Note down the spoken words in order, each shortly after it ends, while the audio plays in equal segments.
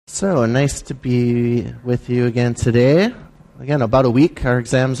So nice to be with you again today. Again, about a week. Our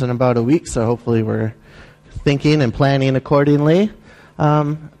exam's in about a week, so hopefully we're thinking and planning accordingly.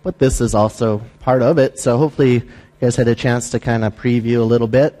 But this is also part of it, so hopefully you guys had a chance to kind of preview a little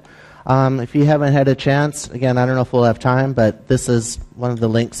bit. If you haven't had a chance, again, I don't know if we'll have time, but this is one of the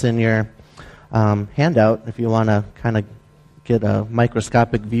links in your handout if you want to kind of get a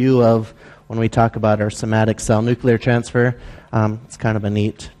microscopic view of when we talk about our somatic cell nuclear transfer. It's kind of a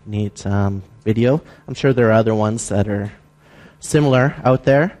neat video. I'm sure there are other ones that are similar out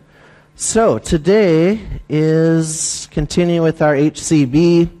there. So today is continue with our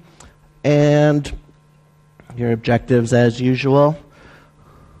HCB and your objectives as usual.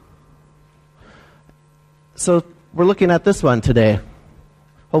 So we're looking at this one today.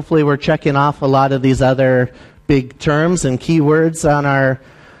 Hopefully we're checking off a lot of these other big terms and keywords on our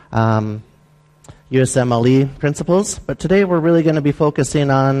USMLE principles, but today we're really going to be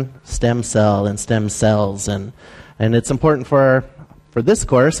focusing on stem cell and stem cells, and it's important for this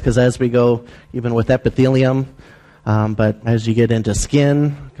course because as we go even with epithelium, but as you get into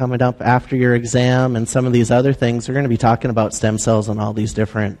skin coming up after your exam and some of these other things, we're going to be talking about stem cells and all these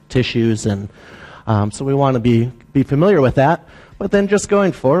different tissues, and so we want to be familiar with that. But then just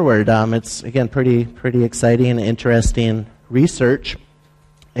going forward, it's again pretty exciting and interesting research,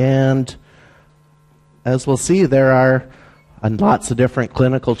 and as we'll see, there are lots of different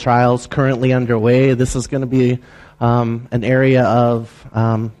clinical trials currently underway. This is going to be an area of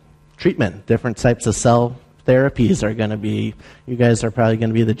treatment. Different types of cell therapies are going to be, you guys are probably going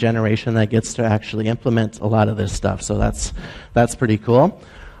to be the generation that gets to actually implement a lot of this stuff. So that's pretty cool.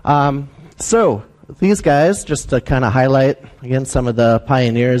 So these guys, just to kind of highlight, again, some of the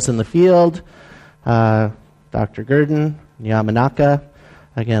pioneers in the field. Dr. Gurdon, Yamanaka,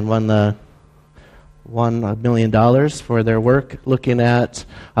 again, won $1 million for their work looking at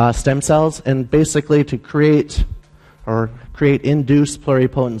stem cells and basically to create induced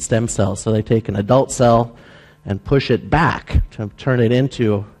pluripotent stem cells. So they take an adult cell and push it back to turn it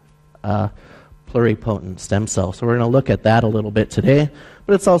into a pluripotent stem cell. So we're going to look at that a little bit today.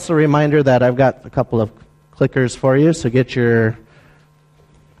 But it's also a reminder that I've got a couple of clickers for you. So get your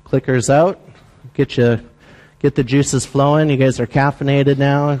clickers out. Get the juices flowing. You guys are caffeinated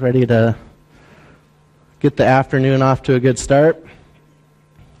now, ready to get the afternoon off to a good start.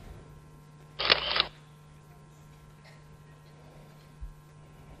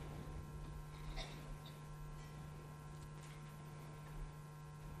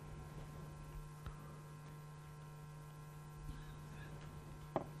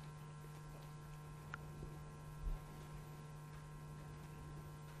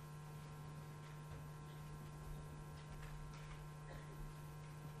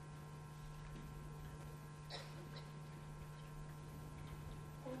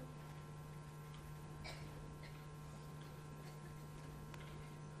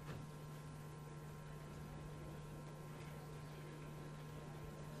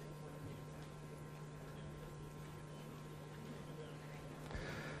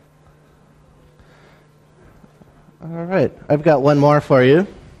 All right, I've got one more for you.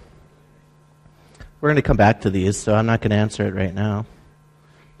 We're going to come back to these, so I'm not going to answer it right now.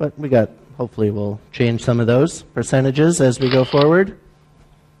 But hopefully we'll change some of those percentages as we go forward.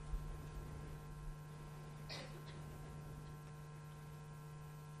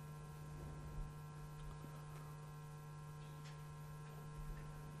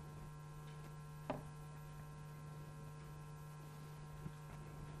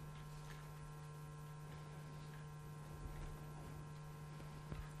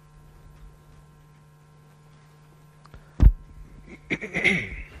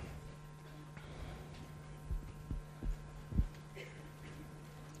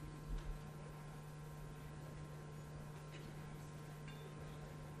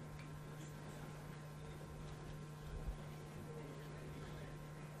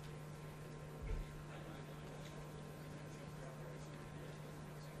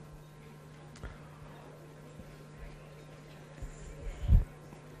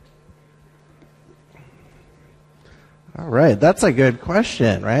 All right, that's a good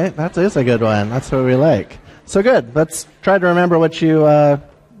question, right? That is a good one. That's what we like. So good. Let's try to remember what you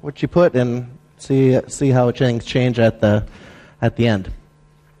put and see how things change at the end.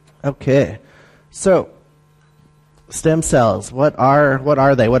 Okay, so stem cells. What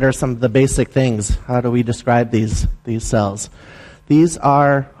are they? What are some of the basic things? How do we describe these cells? These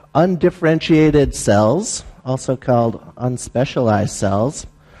are undifferentiated cells, also called unspecialized cells,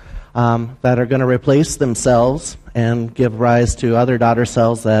 that are going to replace themselves and give rise to other daughter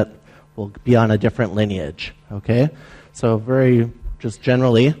cells that will be on a different lineage. Okay, so very just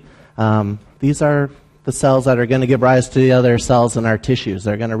generally, these are the cells that are going to give rise to the other cells in our tissues.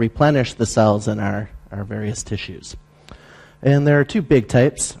 They're going to replenish the cells in our various tissues. And there are two big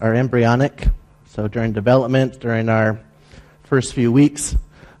types, our embryonic. So during development, during our first few weeks,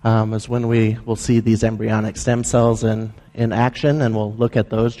 is when we will see these embryonic stem cells in action, and we'll look at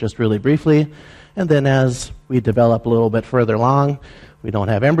those just really briefly. And then as we develop a little bit further along, we don't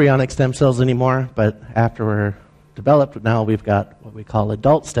have embryonic stem cells anymore, but after we're developed, now we've got what we call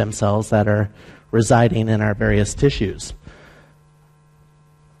adult stem cells that are residing in our various tissues.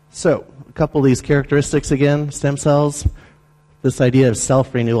 So, a couple of these characteristics again, stem cells. This idea of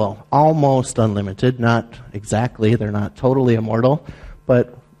self-renewal, almost unlimited, not exactly, they're not totally immortal,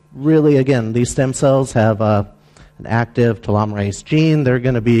 but really, again, these stem cells have an active telomerase gene. They're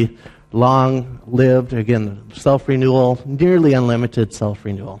going to be long-lived, again, self-renewal, nearly unlimited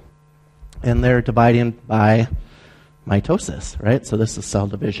self-renewal. And they're dividing by mitosis, right? So this is cell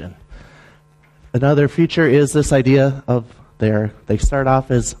division. Another feature is this idea of they start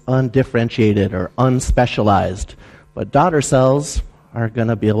off as undifferentiated or unspecialized. But daughter cells are going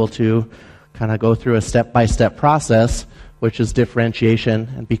to be able to kind of go through a step-by-step process, which is differentiation,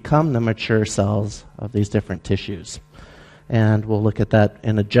 and become the mature cells of these different tissues. And we'll look at that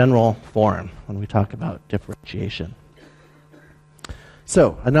in a general form when we talk about differentiation.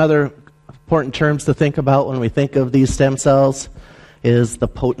 So, another important terms to think about when we think of these stem cells is the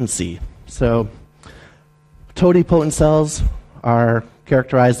potency. So, totipotent cells are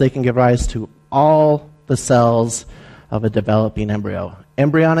characterized, they can give rise to all the cells of a developing embryo.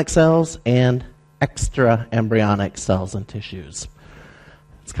 Embryonic cells and extra embryonic cells and tissues.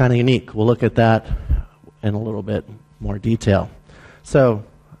 It's kind of unique. We'll look at that in a little bit more detail. So,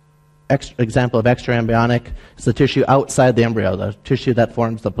 example of extra embryonic is the tissue outside the embryo, the tissue that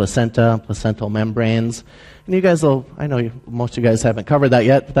forms the placenta, placental membranes. And you guys will, I know most of you guys haven't covered that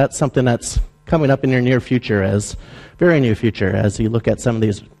yet, but that's something that's coming up in your near future, very near future, as you look at some of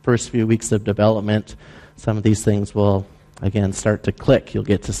these first few weeks of development. Some of these things will, again, start to click. You'll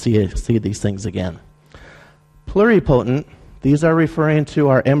get to see these things again. Pluripotent, these are referring to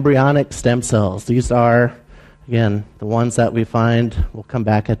our embryonic stem cells. These are, again, the ones that we find, we'll come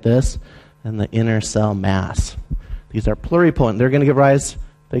back at this, in the inner cell mass. These are pluripotent.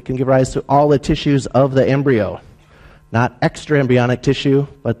 They can give rise to all the tissues of the embryo. Not extra embryonic tissue,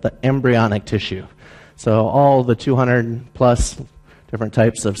 but the embryonic tissue. So all the 200 plus different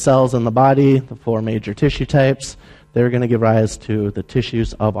types of cells in the body, the 4 major tissue types, they're going to give rise to the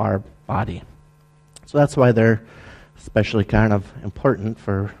tissues of our body. So that's why they're especially kind of important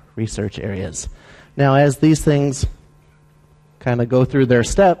for research areas. Now, as these things kind of go through their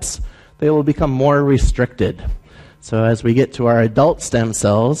steps, they will become more restricted. So as we get to our adult stem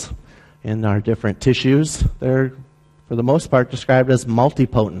cells in our different tissues, they're, for the most part, described as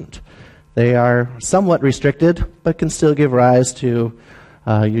multipotent. They are somewhat restricted, but can still give rise to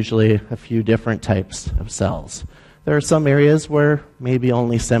usually a few different types of cells. There are some areas where maybe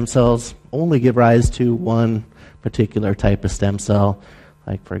only stem cells only give rise to one particular type of stem cell.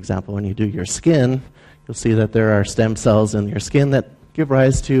 Like, for example, when you do your skin, you'll see that there are stem cells in your skin that give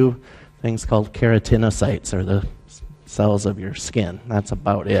rise to things called keratinocytes, or the cells of your skin. That's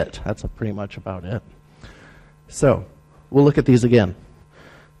about it. That's pretty much about it. So, we'll look at these again.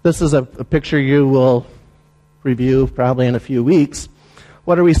 This is a picture you will review probably in a few weeks.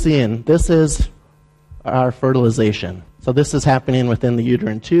 What are we seeing? This is our fertilization. So this is happening within the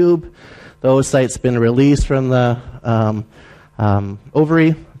uterine tube. The oocyte's been released from the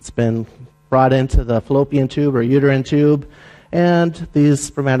ovary. It's been brought into the fallopian tube or uterine tube. And these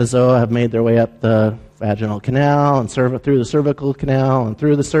spermatozoa have made their way up the vaginal canal and through the cervical canal and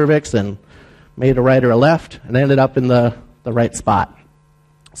through the cervix and made a right or a left and ended up in the right spot.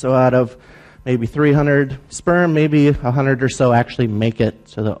 So out of maybe 300 sperm, maybe 100 or so actually make it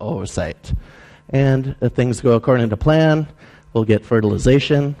to the oocyte. And if things go according to plan, we'll get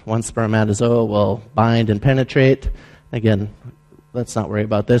fertilization. One spermatozoa will bind and penetrate. Again, let's not worry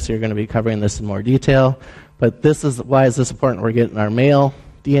about this. You're going to be covering this in more detail. But why is this important? We're getting our male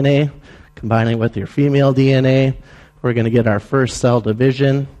DNA, combining with your female DNA. We're going to get our first cell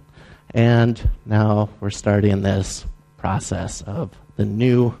division. And now we're starting this process of the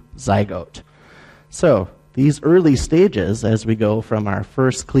new zygote. So these early stages, as we go from our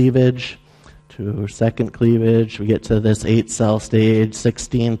first cleavage to second cleavage, we get to this 8-cell stage,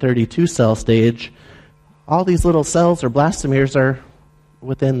 16, 32-cell stage. All these little cells or blastomeres are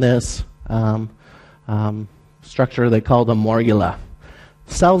within this structure they call the morula.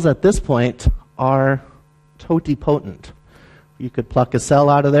 Cells at this point are totipotent. you could pluck a cell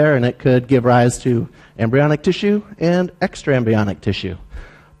out of there and it could give rise to embryonic tissue and extraembryonic tissue.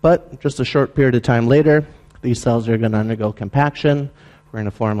 But just a short period of time later, these cells are going to undergo compaction. We're going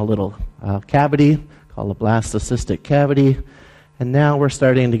to form a little cavity called a blastocystic cavity. And now we're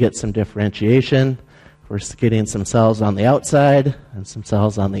starting to get some differentiation. We're getting some cells on the outside and some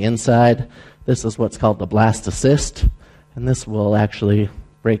cells on the inside. This is what's called the blastocyst. And this will actually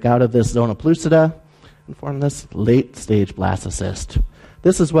break out of this zona pellucida and form this late-stage blastocyst.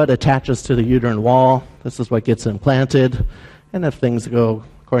 This is what attaches to the uterine wall. This is what gets implanted. And if things go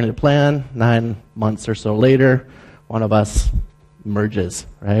according to plan, 9 months or so later, one of us emerges,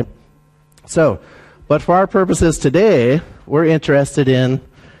 right? So, but for our purposes today, we're interested in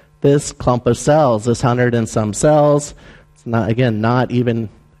this clump of cells, this 100 and some cells. It's not, again, not even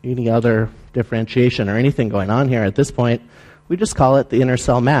any other differentiation or anything going on here at this point. We just call it the inner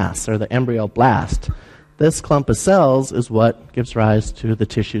cell mass, or the embryoblast. This clump of cells is what gives rise to the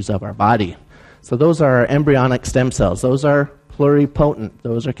tissues of our body. So those are our embryonic stem cells. Those are pluripotent.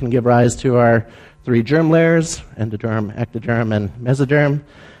 Those can give rise to our 3 germ layers, endoderm, ectoderm, and mesoderm,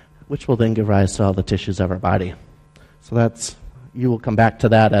 which will then give rise to all the tissues of our body. So that's, you will come back to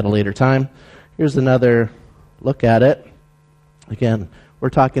that at a later time. Here's another look at it. Again, we're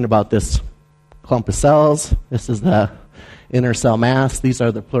talking about this clump of cells. This is the inner cell mass. These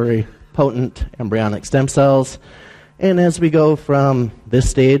are the pluripotent embryonic stem cells. And as we go from this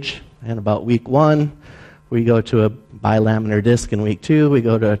stage, and about week 1, we go to a bilaminar disc in week 2. We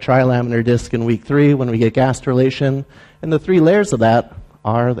go to a trilaminar disc in week 3 when we get gastrulation. And the 3 layers of that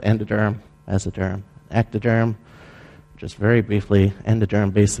are the endoderm, mesoderm, ectoderm. Just very briefly,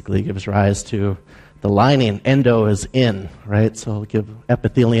 endoderm basically gives rise to the lining. Endo is in, right? So it'll give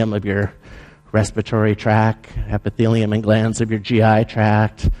epithelium of your respiratory tract, epithelium and glands of your GI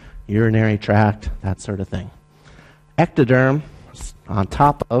tract, urinary tract, that sort of thing. Ectoderm, on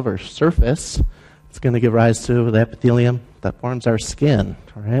top of or surface, it's going to give rise to the epithelium that forms our skin,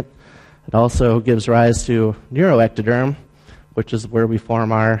 all right? It also gives rise to neuroectoderm, which is where we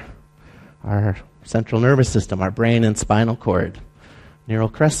form our central nervous system, our brain and spinal cord. Neural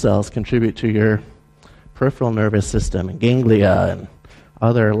crest cells contribute to your peripheral nervous system and ganglia and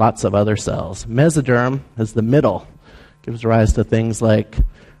lots of other cells. Mesoderm is the middle, gives rise to things like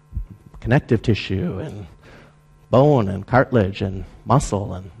connective tissue and bone and cartilage and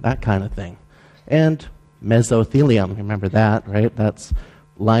muscle and that kind of thing. And mesothelium, remember that, right? That's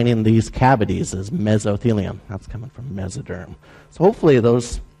lining these cavities is mesothelium. That's coming from mesoderm. So hopefully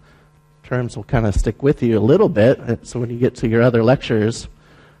those terms will kind of stick with you a little bit, so when you get to your other lectures,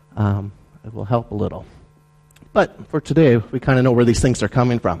 it will help a little. But for today, we kind of know where these things are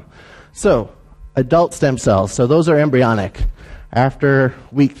coming from. So, adult stem cells. So those are embryonic. After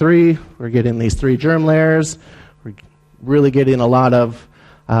week 3, we're getting these 3 germ layers. We're really getting a lot of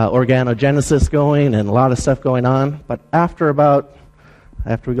organogenesis going and a lot of stuff going on. But after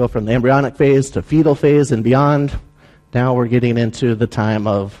we go from the embryonic phase to fetal phase and beyond, now we're getting into the time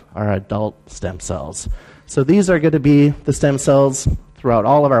of our adult stem cells. So these are going to be the stem cells throughout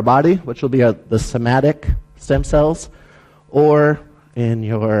all of our body, which will be the somatic stem cells, or in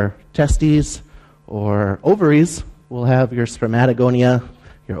your testes or ovaries, we'll have your spermatogonia,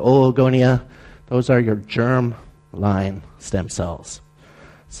 your oogonia. Those are your germ line stem cells.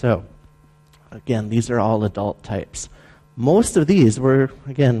 So, again, these are all adult types. Most of these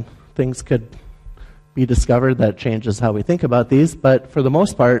things could be discovered that changes how we think about these, but for the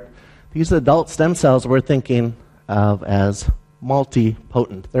most part, these adult stem cells we're thinking of as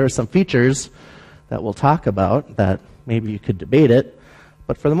multipotent. There are some features that we'll talk about that maybe you could debate it,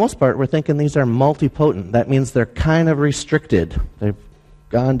 but for the most part, we're thinking these are multipotent. That means they're kind of restricted. They've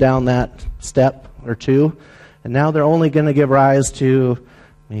gone down that step or 2, and now they're only going to give rise to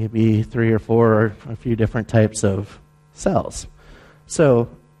maybe 3 or 4 or a few different types of cells. So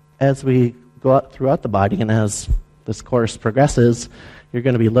as we go out throughout the body and as this course progresses, you're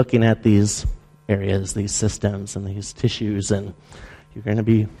going to be looking at these areas, these systems, and these tissues, and you're going to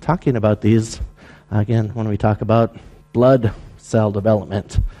be talking about these, again, when we talk about blood cell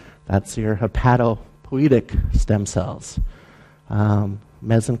development. That's your hepatopoietic stem cells.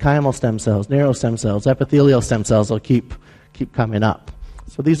 Mesenchymal stem cells, neurostem cells, epithelial stem cells will keep coming up.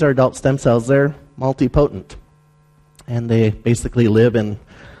 So these are adult stem cells. They're multipotent, and they basically live in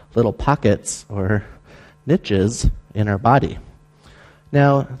little pockets or niches in our body.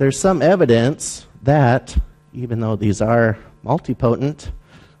 Now, there's some evidence that even though these are multipotent,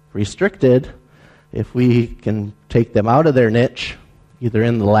 restricted, if we can take them out of their niche, either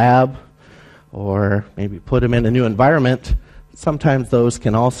in the lab or maybe put them in a new environment, sometimes those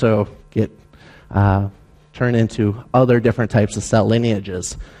can also get turn into other different types of cell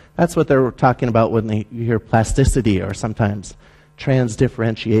lineages. That's what they're talking about when you hear plasticity or sometimes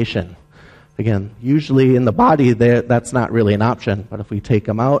transdifferentiation. Again, usually in the body, that's not really an option. But if we take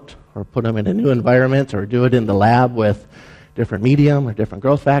them out or put them in a new environment or do it in the lab with different medium or different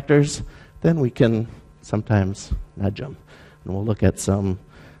growth factors, then we can sometimes nudge them. And we'll look at some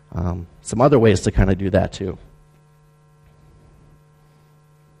other ways to kind of do that too.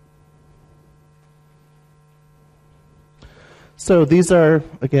 So these are,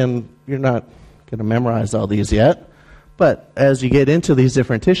 again, you're not going to memorize all these yet, but as you get into these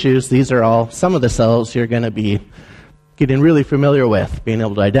different tissues, these are all some of the cells you're going to be getting really familiar with, being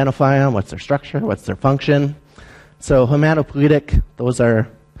able to identify them, what's their structure, what's their function. So hematopoietic, those are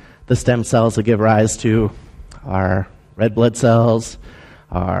the stem cells that give rise to our red blood cells,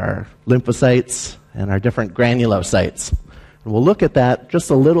 our lymphocytes, and our different granulocytes. And we'll look at that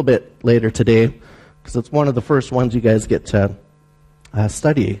just a little bit later today, because it's one of the first ones you guys get to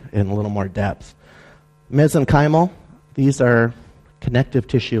study in a little more depth. Mesenchymal, these are connective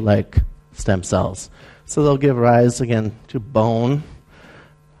tissue-like stem cells. So they'll give rise, again, to bone,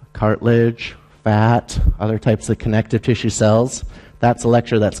 cartilage, fat, other types of connective tissue cells. That's a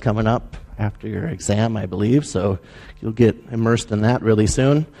lecture that's coming up after your exam, I believe, so you'll get immersed in that really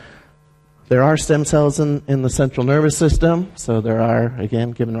soon. There are stem cells in the central nervous system, so there are,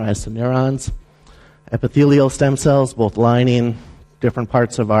 again, giving rise to neurons. Epithelial stem cells, both lining different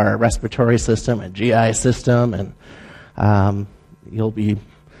parts of our respiratory system and GI system, and you'll be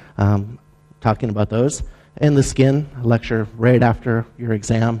talking about those. And the skin, a lecture right after your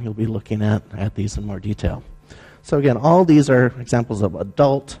exam, you'll be looking at these in more detail. So again, all these are examples of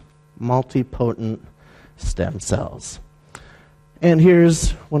adult, multipotent stem cells. And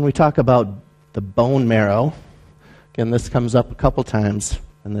here's when we talk about the bone marrow. Again, this comes up a couple times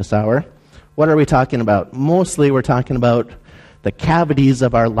in this hour. What are we talking about? Mostly we're talking about the cavities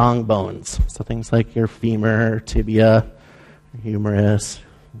of our long bones. So things like your femur, tibia, your humerus,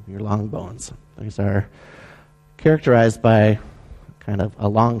 your long bones. These are characterized by kind of a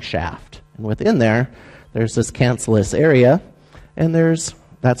long shaft. And within there's this cancellous area, and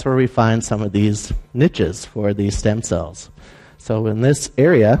that's where we find some of these niches for these stem cells. So in this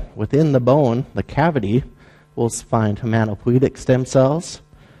area, within the bone, the cavity, we'll find hematopoietic stem cells,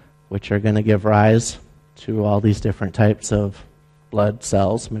 which are going to give rise to all these different types of blood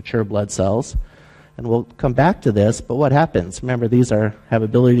cells, mature blood cells. And we'll come back to this, but what happens? Remember, these have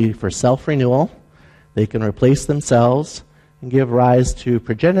ability for self-renewal. They can replace themselves and give rise to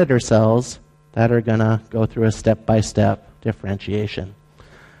progenitor cells that are going to go through a step-by-step differentiation.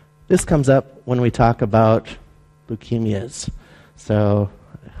 This comes up when we talk about leukemias. So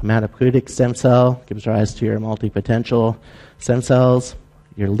hematopoietic stem cell gives rise to your multipotential stem cells.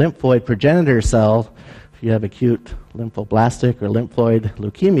 Your lymphoid progenitor cell, if you have acute lymphoblastic or lymphoid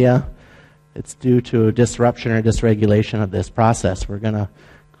leukemia, it's due to a disruption or dysregulation of this process. We're going to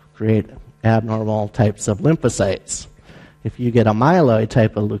create abnormal types of lymphocytes. If you get a myeloid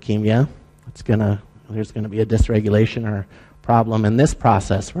type of leukemia, there's going to be a dysregulation or problem in this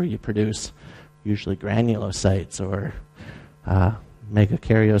process where you produce usually granulocytes or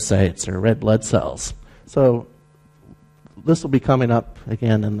megakaryocytes or red blood cells. So this will be coming up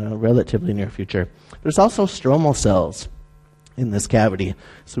again in the relatively near future. There's also stromal cells in this cavity.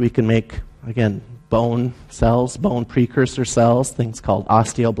 So we can make, again, bone cells, bone precursor cells, things called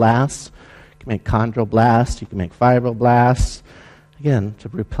osteoblasts. You can make chondroblasts, you can make fibroblasts, again, to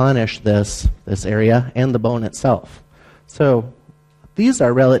replenish this area and the bone itself. So these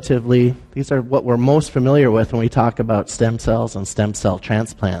are what we're most familiar with when we talk about stem cells and stem cell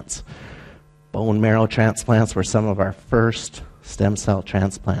transplants. Bone marrow transplants were some of our first stem cell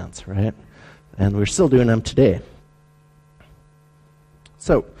transplants, right? And we're still doing them today.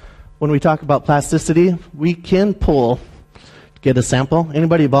 So when we talk about plasticity, we can get a sample.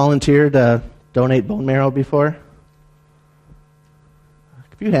 Anybody volunteered to donate bone marrow before?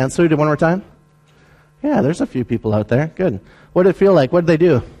 A few hands. So we do one more time? Yeah, there's a few people out there. Good. What did it feel like? What did they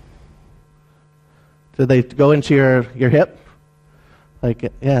do? Did they go into your hip?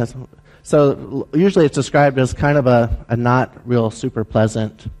 Yeah. So usually it's described as kind of a not real super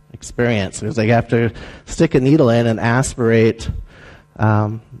pleasant experience. Because they have to stick a needle in and aspirate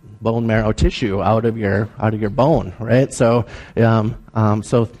bone marrow tissue out of your bone, right? So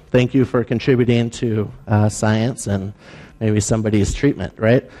so thank you for contributing to science and maybe somebody's treatment,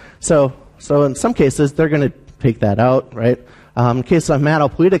 right? So in some cases they're going to take that out, right? In case of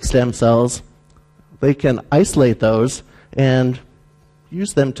hematopoietic stem cells, they can isolate those and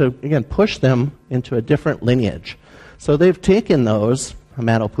use them to, again, push them into a different lineage. So they've taken those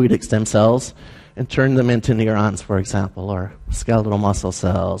hematopoietic stem cells and turn them into neurons, for example, or skeletal muscle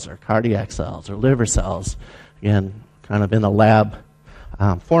cells, or cardiac cells, or liver cells. Again, kind of in a lab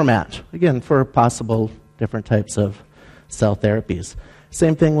format, again, for possible different types of cell therapies.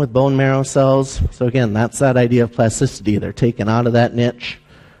 Same thing with bone marrow cells. So again, that's that idea of plasticity. They're taken out of that niche.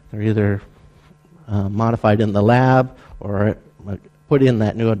 They're either modified in the lab or put in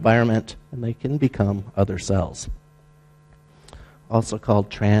that new environment, and they can become other cells. Also called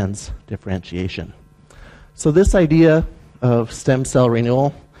transdifferentiation. So this idea of stem cell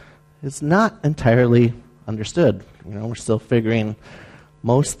renewal is not entirely understood. We're still figuring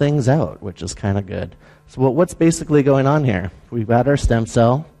most things out, which is kind of good. So what's basically going on here? We've got our stem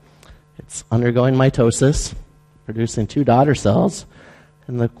cell. It's undergoing mitosis, producing 2 daughter cells.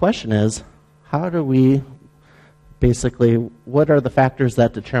 And the question is, how do we basically, what are the factors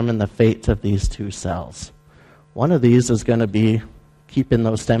that determine the fate of these 2 cells? One of these is going to be keeping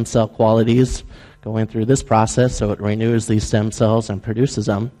those stem cell qualities going through this process, so it renews these stem cells and produces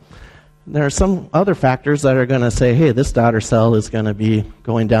them. There are some other factors that are going to say, hey, this daughter cell is going to be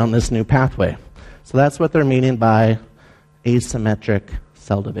going down this new pathway. So that's what they're meaning by asymmetric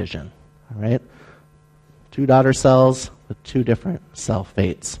cell division. All right? 2 daughter cells with 2 different cell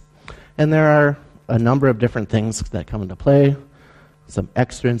fates. And there are a number of different things that come into play. Some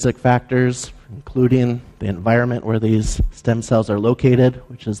extrinsic factors, including the environment where these stem cells are located,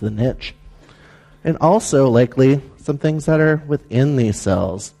 which is the niche. And also, likely, some things that are within these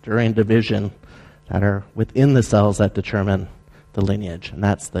cells during division that are within the cells that determine the lineage. And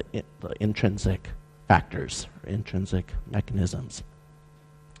that's the intrinsic factors, or intrinsic mechanisms.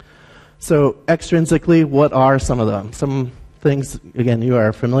 So, extrinsically, what are some of them? Some things, again, you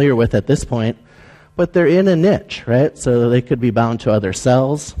are familiar with at this point, but they're in a niche, right? So they could be bound to other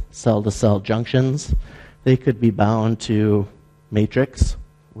cells, cell-to-cell junctions. They could be bound to matrix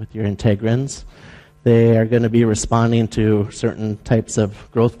with your integrins. They are going to be responding to certain types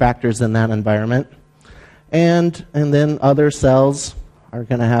of growth factors in that environment. And then other cells are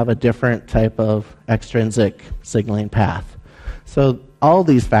going to have a different type of extrinsic signaling path. So all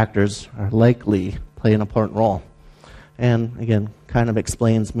these factors are likely play an important role. And again, kind of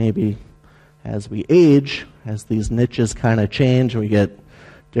explains maybe as we age, as these niches kind of change, we get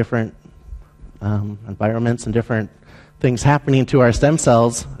different environments and different things happening to our stem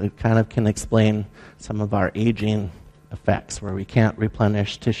cells. It kind of can explain some of our aging effects, where we can't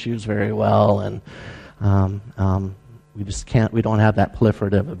replenish tissues very well, and we just can't. We don't have that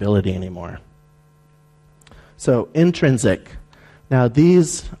proliferative ability anymore. So intrinsic. Now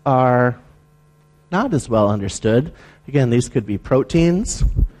these are not as well understood. Again, these could be proteins,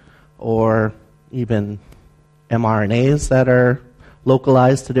 or even mRNAs that are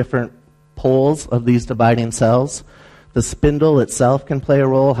localized to different poles of these dividing cells. The spindle itself can play a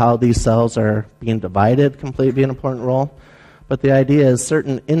role. How these cells are being divided can play an important role. But the idea is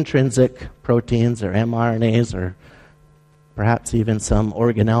certain intrinsic proteins or mRNAs, or perhaps even some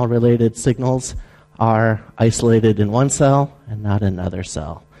organelle-related signals, are isolated in one cell and not another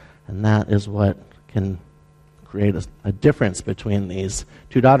cell. And that is what can create a difference between these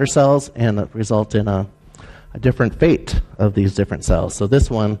 2 daughter cells and result in a different fate of these different cells. So this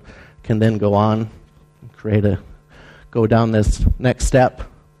one can then go on, go down this next step,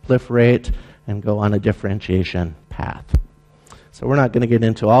 proliferate, and go on a differentiation path. So we're not going to get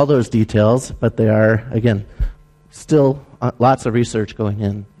into all those details, but they are, again, still lots of research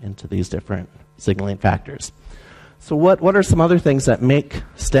going into these different signaling factors. So what are some other things that make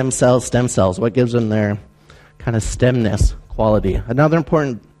stem cells? What gives them their kind of stemness quality? Another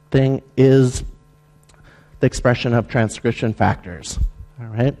important thing is the expression of transcription factors. All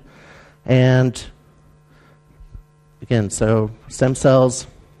right? And again, so stem cells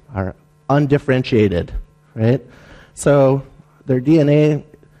are undifferentiated, right? So their DNA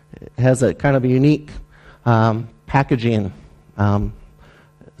has a kind of a unique packaging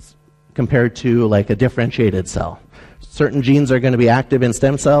compared to like a differentiated cell. Certain genes are going to be active in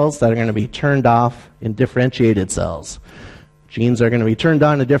stem cells that are going to be turned off in differentiated cells. Genes are going to be turned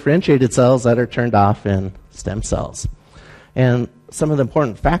on in differentiated cells that are turned off in stem cells. And some of the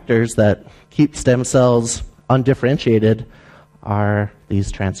important factors that keep stem cells undifferentiated are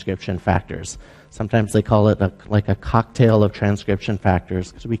these transcription factors. Sometimes they call it like a cocktail of transcription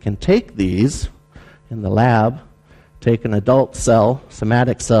factors, because we can take these in the lab, take an adult cell,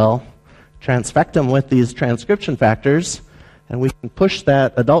 somatic cell, transfect them with these transcription factors, and we can push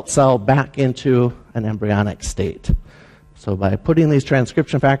that adult cell back into an embryonic state. So by putting these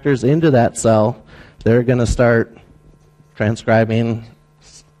transcription factors into that cell, they're going to start transcribing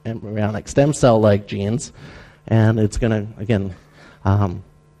embryonic stem cell-like genes, and it's going to, again, kind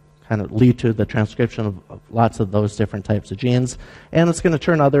kind of lead to the transcription of lots of those different types of genes, and it's going to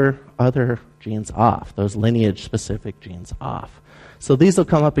turn other genes off, those lineage-specific genes off. So these will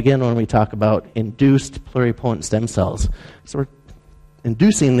come up again when we talk about induced pluripotent stem cells. So we're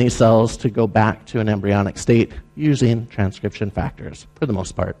inducing these cells to go back to an embryonic state using transcription factors, for the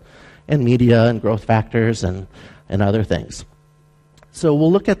most part, and media and growth factors and other things. So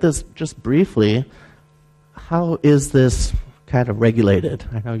we'll look at this just briefly. How is this kind of regulated?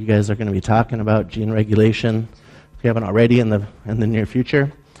 I know you guys are going to be talking about gene regulation, if you haven't already, in the near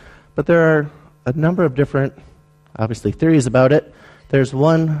future. But there are a number of different, obviously, theories about it. There's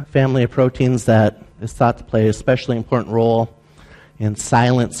one family of proteins that is thought to play an especially important role in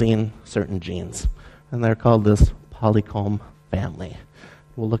silencing certain genes, and they're called this polycomb family.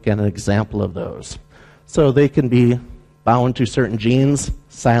 We'll look at an example of those. So they can be bound to certain genes,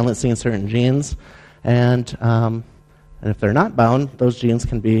 silencing certain genes, and if they're not bound, those genes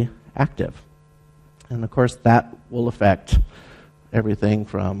can be active. And of course, that will affect everything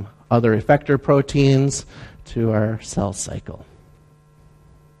from other effector proteins to our cell cycle.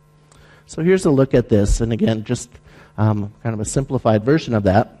 So here's a look at this, and again, just kind of a simplified version of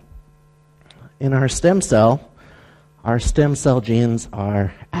that. In our stem cell genes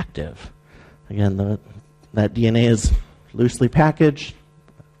are active. Again, that DNA is loosely packaged.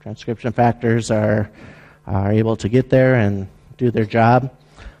 Transcription factors are able to get there and do their job.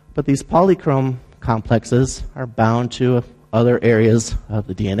 But these polycomb complexes are bound to other areas of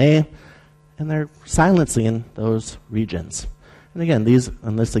the DNA, and they're silencing those regions. And again,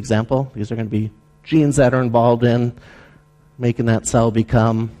 in this example, these are going to be genes that are involved in making that cell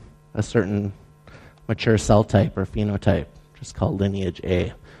become a certain mature cell type or phenotype, which is called lineage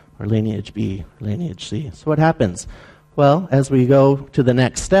A, or lineage B, or lineage C. So what happens? Well, as we go to the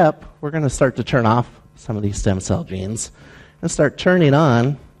next step, we're going to start to turn off some of these stem cell genes and start turning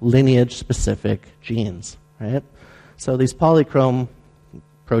on lineage-specific genes, right? So these polycomb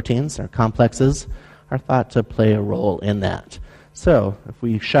proteins, or complexes, are thought to play a role in that. So if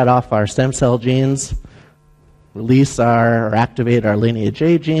we shut off our stem cell genes, release or activate our lineage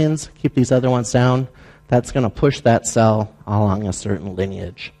A genes, keep these other ones down, that's going to push that cell along a certain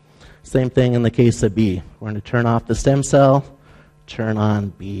lineage. Same thing in the case of B. We're going to turn off the stem cell, turn on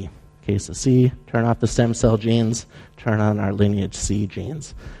B. Case of C, turn off the stem cell genes, turn on our lineage C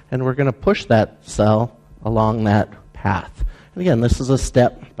genes. And we're going to push that cell along that path. And again, this is a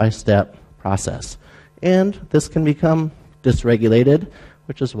step-by-step process. And this can become dysregulated,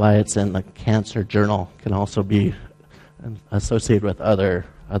 which is why it's in the Cancer Journal. It can also be associated with other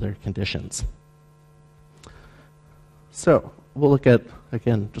conditions. So we'll look at,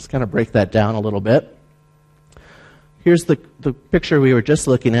 again, just kind of break that down a little bit. Here's the picture we were just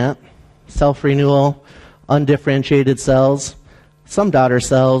looking at. Self-renewal, undifferentiated cells. Some daughter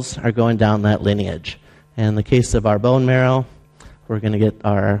cells are going down that lineage. And in the case of our bone marrow, we're going to get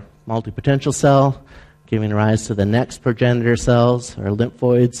our multipotential cell, giving rise to the next progenitor cells, our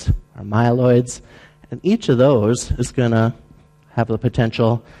lymphoids, our myeloids. And each of those is going to have the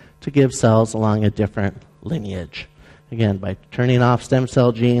potential to give cells along a different lineage. Again, by turning off stem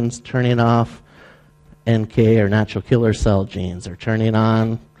cell genes, turning off NK or natural killer cell genes, or turning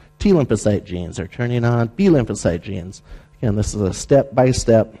on T lymphocyte genes, or turning on B lymphocyte genes. Again, this is a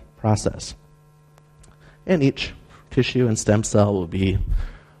step-by-step process. And each tissue and stem cell will be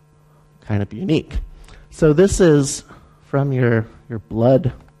kind of unique. So this is from your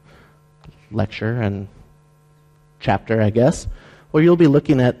blood lecture and chapter, I guess, where you'll be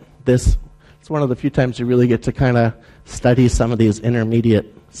looking at this. It's one of the few times you really get to kind of study some of these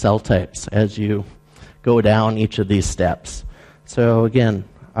intermediate cell types as you go down each of these steps. So again,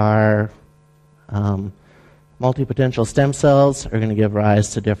 our multipotential stem cells are going to give rise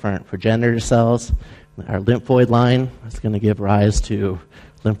to different progenitor cells. Our lymphoid line is going to give rise to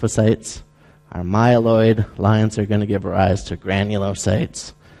lymphocytes. Our myeloid lines are going to give rise to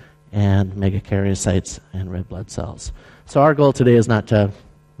granulocytes and megakaryocytes and red blood cells. So our goal today is not to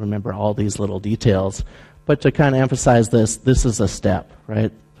remember all these little details, but to kind of emphasize this is a step,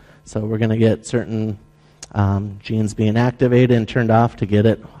 right? So we're going to get certain genes being activated and turned off to get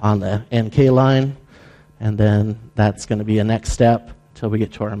it on the NK line, and then that's going to be a next step until we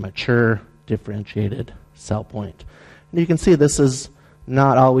get to our mature differentiated cell point. And you can see this is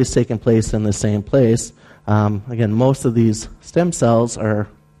not always taking place in the same place. Again, most of these stem cells are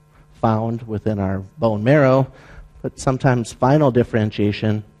found within our bone marrow, but sometimes final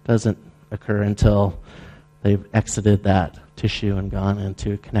differentiation doesn't occur until they've exited that tissue and gone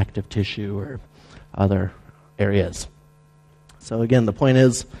into connective tissue or other areas. So again, the point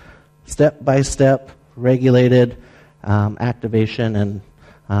is step-by-step regulated activation and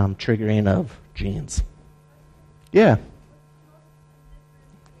triggering of genes. Yeah.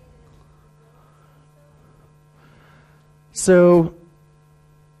 So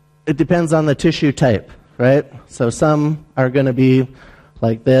it depends on the tissue type, right? So some are going to be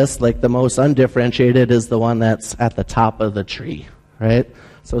like this, like the most undifferentiated is the one that's at the top of the tree, right?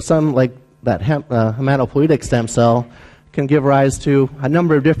 So some, like that hematopoietic stem cell, can give rise to a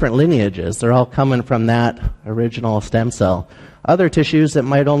number of different lineages. They're all coming from that original stem cell. Other tissues that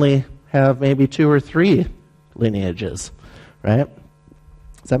might only have maybe 2 or 3 lineages, right?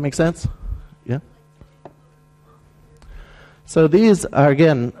 Does that make sense? Yeah? So these are,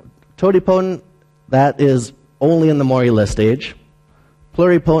 again, totipotent, that is only in the morula stage.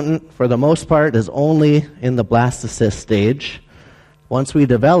 Pluripotent, for the most part, is only in the blastocyst stage. Once we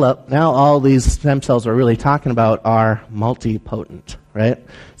develop, now all these stem cells we're really talking about are multipotent, right?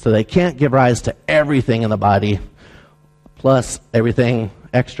 So they can't give rise to everything in the body, plus everything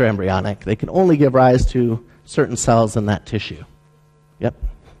extra embryonic. They can only give rise to certain cells in that tissue. Yep.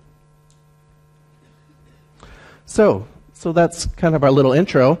 So that's kind of our little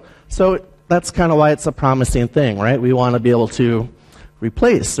intro. So that's kind of why it's a promising thing, right? We want to be able to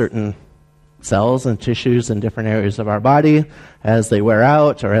replace certain cells and tissues in different areas of our body as they wear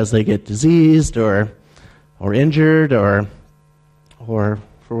out or as they get diseased or injured or for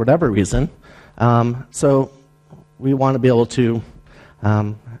whatever reason. So we want to be able to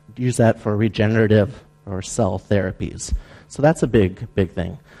use that for regenerative or cell therapies. So that's a big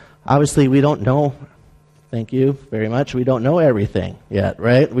thing. Obviously, we don't know. Thank you very much. We don't know everything yet,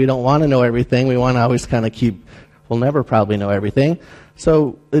 right? We don't want to know everything. We want to always kind of we'll never probably know everything.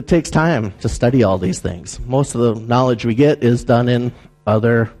 So it takes time to study all these things. Most of the knowledge we get is done in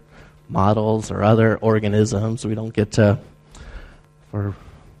other models or other organisms. We don't get to, for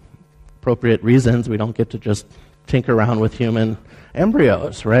appropriate reasons, we don't get to just tinker around with human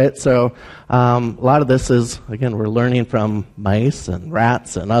embryos, right? So a lot of this is, again, we're learning from mice and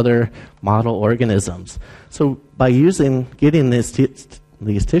rats and other model organisms. So by getting these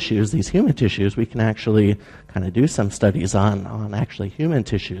tissues, these human tissues, we can actually kind of do some studies on actually human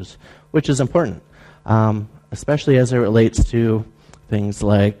tissues, which is important, especially as it relates to things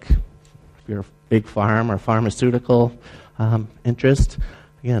like if you're a big farm or pharmaceutical interest.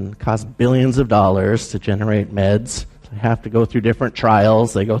 Again, it costs billions of dollars to generate meds. They have to go through different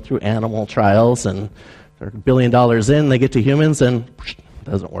trials. They go through animal trials, and they're $1 billion in, they get to humans, and it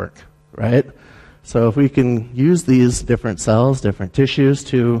doesn't work, right? So if we can use these different cells, different tissues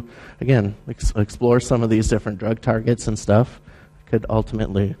to, again, explore some of these different drug targets and stuff, could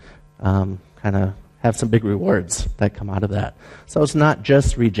ultimately kind of have some big rewards that come out of that. So it's not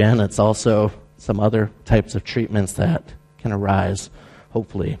just regen, it's also some other types of treatments that can arise,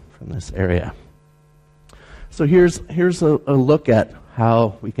 hopefully, from this area. So here's a look at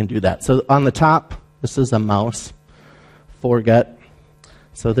how we can do that. So on the top, this is a mouse foregut.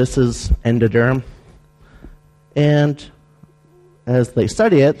 So this is endoderm. And as they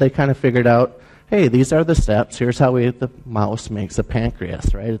study it, they kind of figured out, hey, these are the steps. Here's how the mouse makes a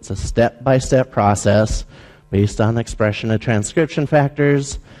pancreas, right? It's a step-by-step process based on expression of transcription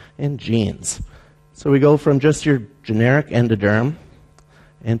factors and genes. So we go from just your generic endoderm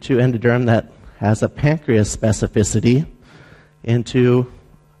into endoderm that has a pancreas specificity into,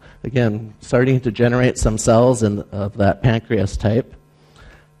 again, starting to generate some cells of that pancreas type,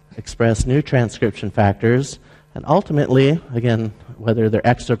 express new transcription factors, and ultimately, again, whether they're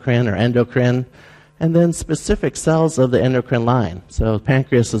exocrine or endocrine, and then specific cells of the endocrine line. So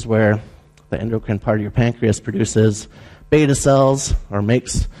pancreas is where the endocrine part of your pancreas produces beta cells or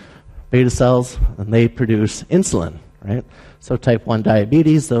makes beta cells, and they produce insulin, right? So type 1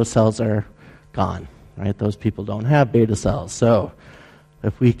 diabetes, those cells are gone, right? Those people don't have beta cells. So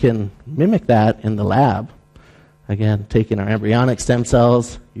if we can mimic that in the lab, again, taking our embryonic stem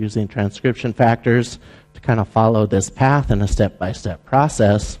cells, using transcription factors to kind of follow this path in a step-by-step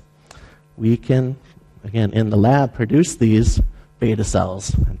process, we can, again, in the lab, produce these beta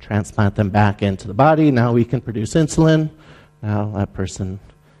cells and transplant them back into the body. Now we can produce insulin. Now that person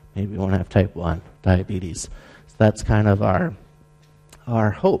maybe won't have type 1 diabetes. So that's kind of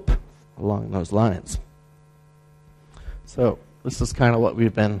our hope along those lines. So this is kind of what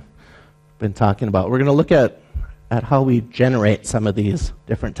we've been talking about. We're going to look at how we generate some of these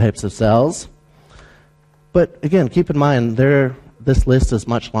different types of cells. But again, keep in mind, this list is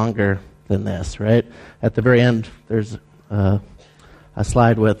much longer than this, right? At the very end, there's a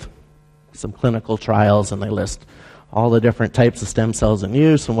slide with some clinical trials, and they list all the different types of stem cells in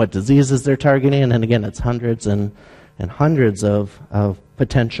use and what diseases they're targeting. And again, it's hundreds and hundreds of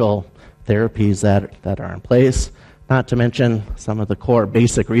potential therapies that are in place. not to mention some of the core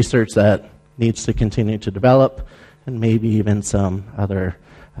basic research that needs to continue to develop, and maybe even some other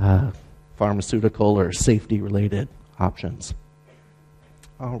pharmaceutical or safety-related options.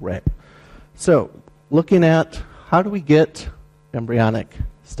 All right. So, looking at how do we get embryonic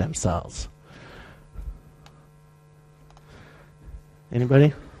stem cells?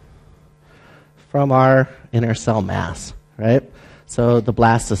 Anybody? From our inner cell mass, right? So the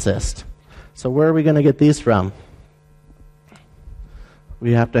blastocyst. So where are we going to get these from?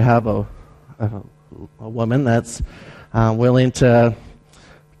 We have to have a woman that's willing to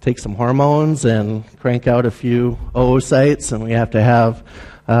take some hormones and crank out a few oocytes, and we have to have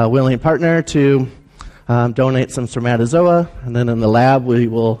a willing partner to donate some spermatozoa, and then in the lab we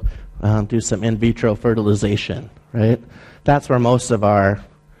will do some in vitro fertilization, right? That's where most of our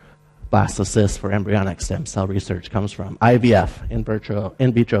blastocysts for embryonic stem cell research comes from. IVF,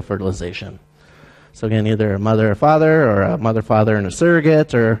 in vitro fertilization. So again, either a mother or father, or a mother, father, and a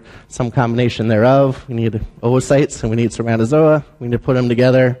surrogate, or some combination thereof. We need oocytes and we need spermatozoa. We need to put them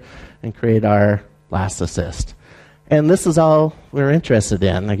together and create our blastocyst. And this is all we're interested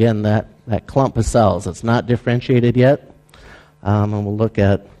in. Again, that clump of cells. It's not differentiated yet. And we'll look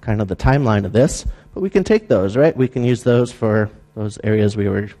at kind of the timeline of this. But we can take those, right? We can use those for those areas we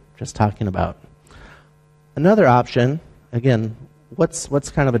were just talking about. Another option, again, what's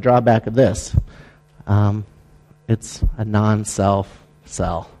kind of a drawback of this? It's a non-self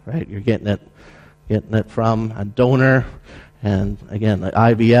cell, right? You're getting it from a donor, and again, the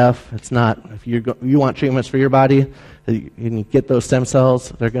IVF. It's not if you want treatments for your body, you can get those stem cells.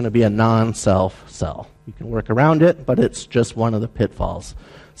 They're going to be a non-self cell. You can work around it, but it's just one of the pitfalls.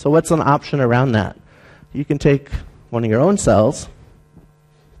 So what's an option around that? You can take one of your own cells,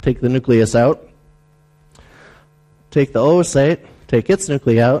 take the nucleus out, take the oocyte, take its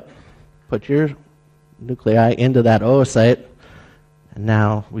nuclei out, put your nuclei into that oocyte, and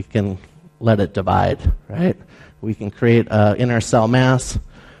now we can let it divide, right? We can create an inner cell mass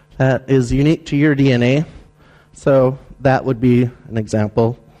that is unique to your DNA. So that would be an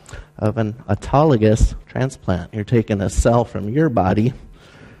example of an autologous transplant. You're taking a cell from your body,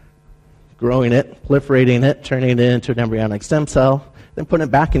 growing it, proliferating it, turning it into an embryonic stem cell, then putting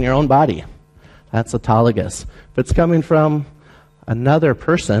it back in your own body. That's autologous. If it's coming from another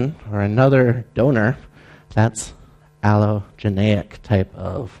person or another donor, that's allogeneic type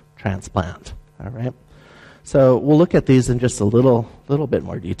of transplant. All right. So we'll look at these in just a little bit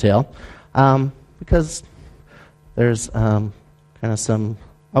more detail, because there's kind of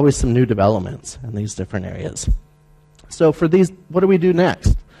always some new developments in these different areas. So for these, what do we do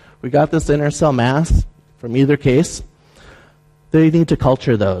next? We got this inner cell mass from either case. They need to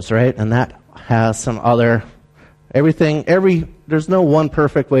culture those, right? And that has some other there's no one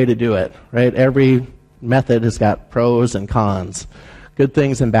perfect way to do it, right? Every method has got pros and cons, good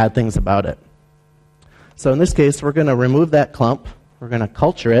things and bad things about it. So in this case, we're going to remove that clump, we're going to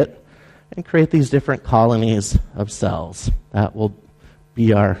culture it, and create these different colonies of cells. That will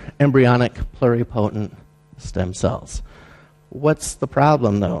be our embryonic pluripotent stem cells. What's the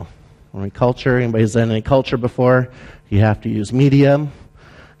problem, though? When we culture, anybody's done any culture before, you have to use medium.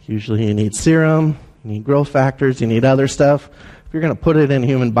 Usually you need serum, you need growth factors, you need other stuff. If you're going to put it in a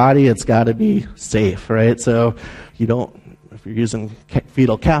human body, it's got to be safe, right? So if you're using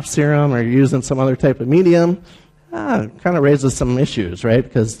fetal calf serum or you're using some other type of medium, it kind of raises some issues, right?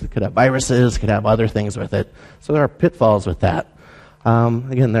 Because it could have viruses, could have other things with it. So there are pitfalls with that.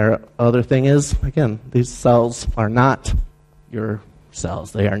 Again, other thing is, these cells are not your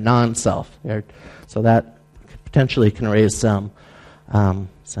cells. They are non-self. So that potentially can raise some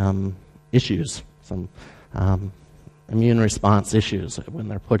issues, some immune response issues when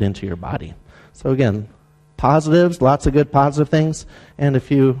they're put into your body. So again, positives, lots of good positive things, and a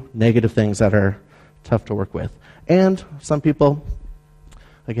few negative things that are tough to work with. And some people,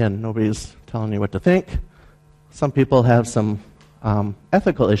 again, nobody's telling you what to think. Some people have some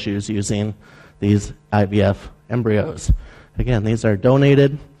ethical issues using these IVF embryos. Again, these are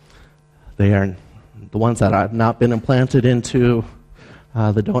donated. They are the ones that have not been implanted into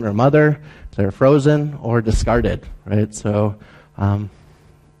the donor mother. They're frozen or discarded, right? So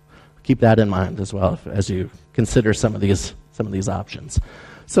keep that in mind as well as you consider some of these options.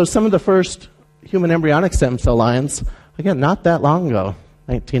 So some of the first human embryonic stem cell lines, again, not that long ago,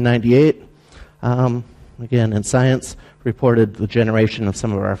 1998. Again, in Science, reported the generation of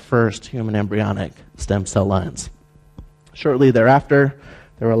some of our first human embryonic stem cell lines. Shortly thereafter,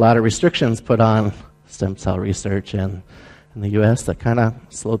 there were a lot of restrictions put on stem cell research in the U.S. that kind of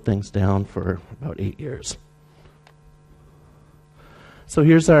slowed things down for about 8 years. So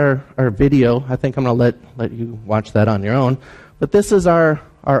here's our video. I think I'm going to let you watch that on your own. But this is our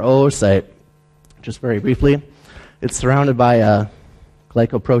oocyte. Just very briefly, it's surrounded by a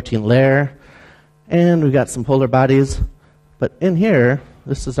glycoprotein layer, and we've got some polar bodies. But in here,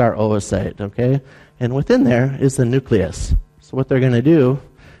 this is our oocyte, okay? And within there is the nucleus. So what they're going to do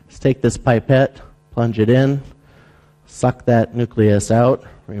is take this pipette, plunge it in, suck that nucleus out,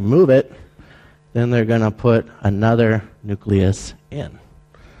 remove it, then they're going to put another nucleus in,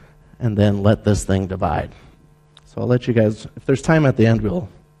 and then let this thing divide. So I'll let you guys, if there's time at the end,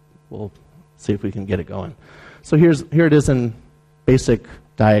 we'll see if we can get it going. So here it is in basic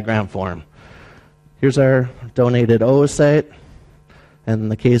diagram form. Here's our donated oocyte. And in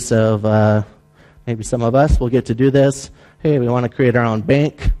the case of maybe some of us, we'll get to do this. Hey, we want to create our own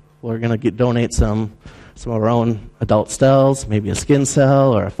bank. We're going to donate some of our own adult cells, maybe a skin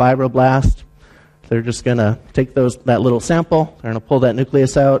cell or a fibroblast. They're just going to take that little sample. They're going to pull that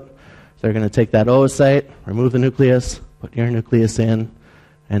nucleus out. They're going to take that oocyte, remove the nucleus, put your nucleus in,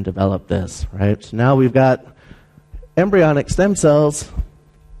 and develop this, right? So now we've got embryonic stem cells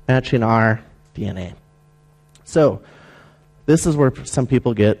matching our DNA. So this is where some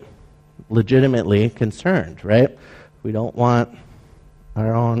people get legitimately concerned, right? We don't want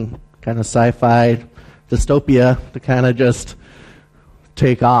our own kind of sci-fi dystopia to kind of just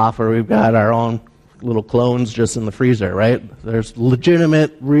take off, or we've got our own little clones just in the freezer, right? There's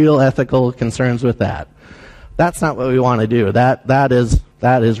legitimate, real ethical concerns with that. That's not what we want to do. That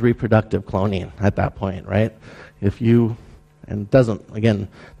is reproductive cloning at that point, right? Again,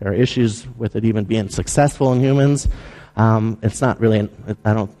 there are issues with it even being successful in humans. It's not really,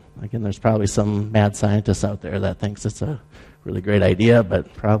 there's probably some mad scientists out there that thinks it's a really great idea,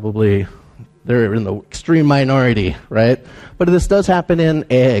 but probably they're in the extreme minority, right? But this does happen in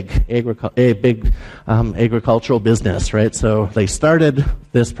a big agricultural business, right? So they started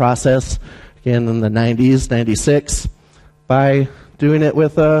this process again in the 90s, 96, by doing it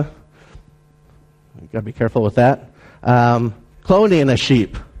with you gotta be careful with that, cloning a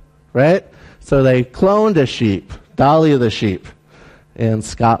sheep, right? So they cloned a sheep, Dolly the sheep, in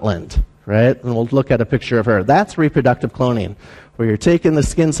Scotland, right? And we'll look at a picture of her. That's reproductive cloning, where you're taking the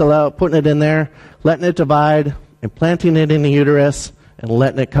skin cell out, putting it in there, letting it divide, implanting it in the uterus, and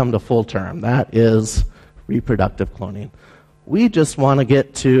letting it come to full term. That is reproductive cloning. We just want to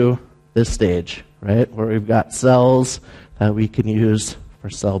get to this stage, right, where we've got cells that we can use for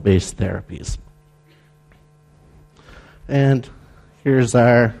cell-based therapies. And here's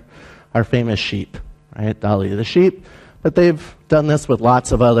our famous sheep, right, Dolly the sheep. But they've done this with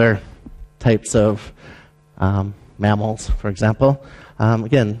lots of other types of mammals, for example.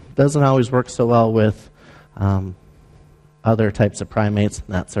 Again, doesn't always work so well with other types of primates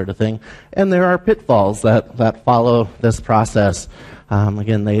and that sort of thing. And there are pitfalls that follow this process.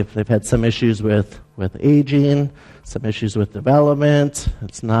 Again, they've had some issues with aging, some issues with development.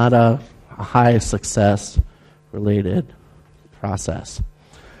 It's not a high success related process.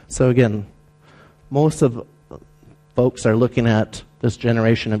 So again, most of folks are looking at this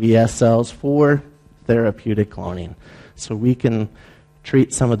generation of ES cells for therapeutic cloning. So we can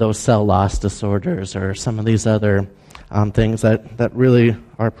treat some of those cell loss disorders or some of these other things that really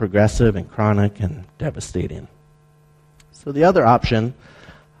are progressive and chronic and devastating. So the other option,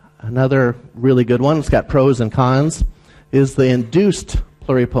 another really good one, it's got pros and cons, is the induced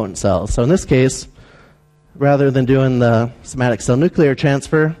pluripotent cells. So in this case, rather than doing the somatic cell nuclear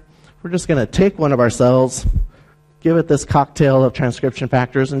transfer, we're just going to take one of our cells, give it this cocktail of transcription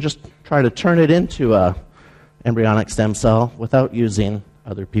factors, and just try to turn it into a embryonic stem cell without using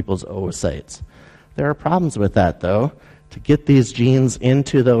other people's oocytes. There are problems with that, though. To get these genes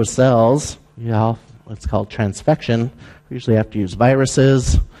into those cells, it's called transfection. We usually have to use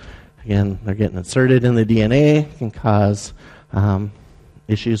viruses. Again, they're getting inserted in the DNA, can cause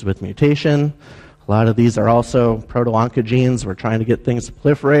issues with mutation. A lot of these are also proto-oncogenes. We're trying to get things to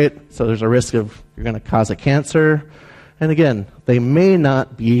proliferate, so there's a risk of you're going to cause a cancer. And again, they may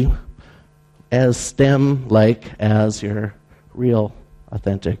not be as stem-like as your real,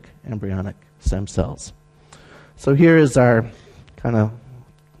 authentic embryonic stem cells. So here is our kind of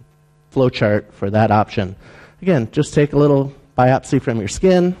flow chart for that option. Again, just take a little biopsy from your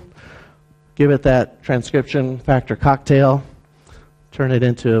skin, give it that transcription factor cocktail, turn it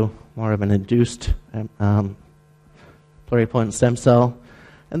into more of an induced pluripotent stem cell,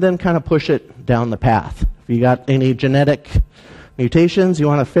 and then kind of push it down the path. If you got any genetic mutations you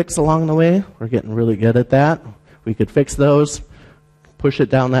want to fix along the way, we're getting really good at that. We could fix those, push it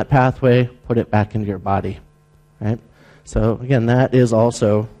down that pathway, put it back into your body, right? So again, that is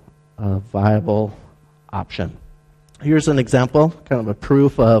also a viable option. Here's an example, kind of a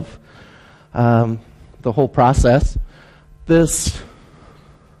proof of the whole process. This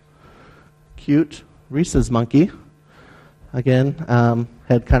cute rhesus monkey, again,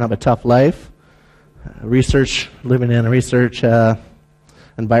 had kind of a tough life, living in a research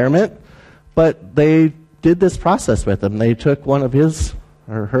environment, but they did this process with him. They took one of his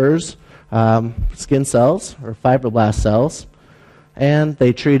or hers skin cells or fibroblast cells, and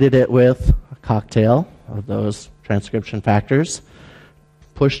they treated it with a cocktail of those transcription factors,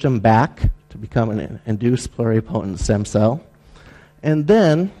 pushed them back to become an induced pluripotent stem cell, and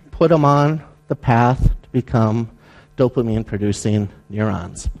then put them on the path to become dopamine-producing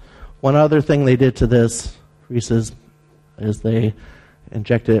neurons. One other thing they did to this rhesus is they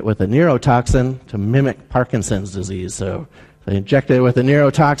injected it with a neurotoxin to mimic Parkinson's disease. So they injected it with a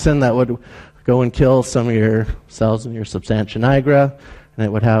neurotoxin that would go and kill some of your cells in your substantia nigra, and it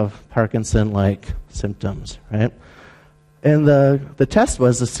would have Parkinson-like symptoms, right? And the test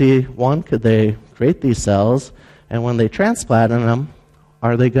was to see, one, could they create these cells, and when they transplanted them,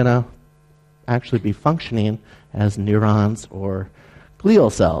 are they going to actually be functioning as neurons or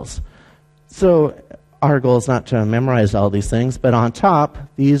glial cells? So our goal is not to memorize all these things, but on top,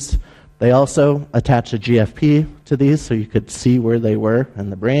 they also attach a GFP to these so you could see where they were in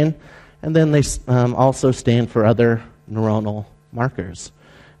the brain, and then they also stand for other neuronal markers.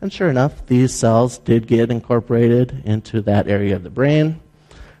 And sure enough, these cells did get incorporated into that area of the brain.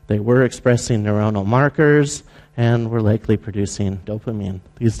 They were expressing neuronal markers and were likely producing dopamine.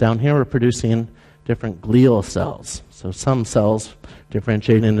 These down here were producing different glial cells. So some cells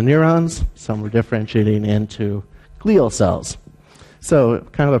differentiate into neurons, some were differentiating into glial cells. So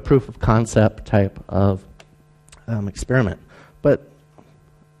kind of a proof of concept type of experiment. But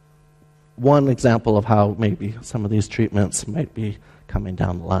one example of how maybe some of these treatments might be coming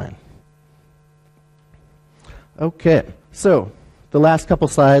down the line. Okay, so the last couple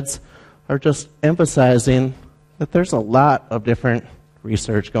slides are just emphasizing that there's a lot of different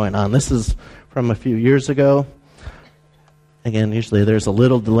research going on. This is from a few years ago. Again, usually there's a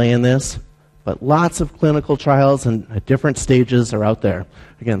little delay in this, but lots of clinical trials and at different stages are out there.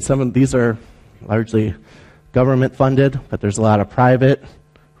 Again, some of these are largely government funded, but there's a lot of private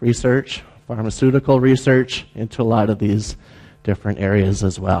research, pharmaceutical research into a lot of these different areas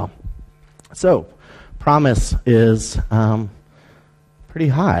as well. So, promise is pretty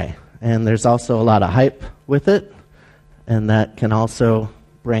high, and there's also a lot of hype with it, and that can also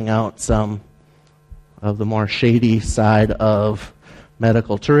bring out some of the more shady side of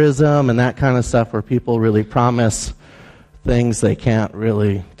medical tourism and that kind of stuff where people really promise things they can't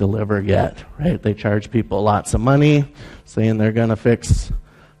really deliver yet, right? They charge people lots of money saying they're going to fix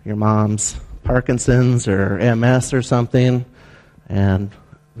your mom's Parkinson's or MS or something, and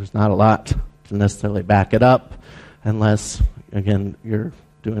there's not a lot to necessarily back it up unless, again, you're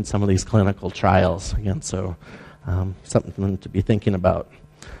doing some of these clinical trials. Again, so something to be thinking about.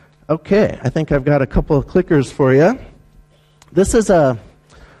 Okay, I think I've got a couple of clickers for you. This is a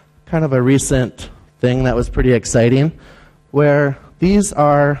kind of a recent thing that was pretty exciting, where these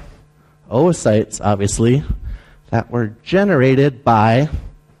are oocytes, obviously, that were generated by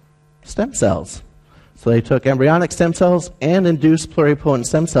stem cells. So they took embryonic stem cells and induced pluripotent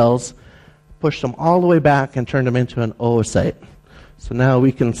stem cells, pushed them all the way back and turned them into an oocyte. So now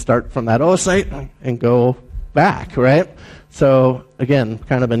we can start from that oocyte and go back, right? So again,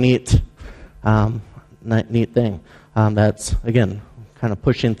 kind of a neat thing. That's, again, kind of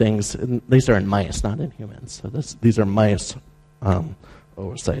pushing things. These are in mice, not in humans. So these are mice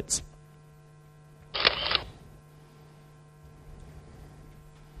oocytes.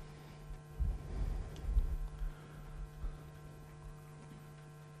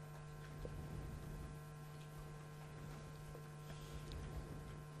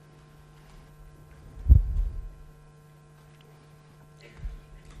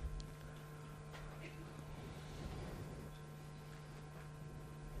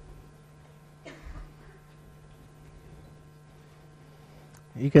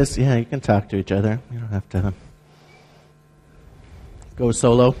 You guys, yeah, you can talk to each other. You don't have to go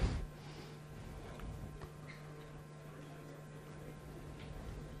solo.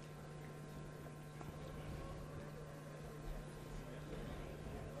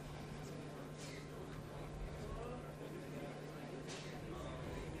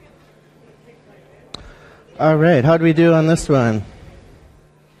 All right, how do we do on this one?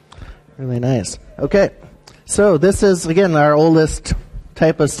 Really nice. Okay, so this is, again, our oldest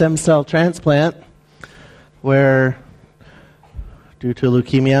type of stem cell transplant where due to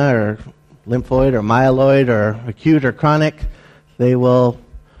leukemia or lymphoid or myeloid or acute or chronic, they will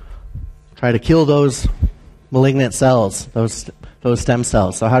try to kill those malignant cells, those stem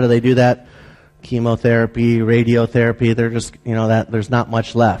cells. So how do they do that? Chemotherapy, radiotherapy, they're just, that there's not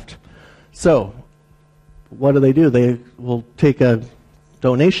much left. So what do? They will take a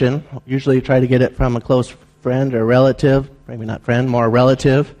donation, usually try to get it from a close friend or relative, maybe not friend, more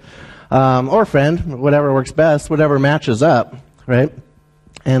relative, or friend, whatever works best, whatever matches up, right?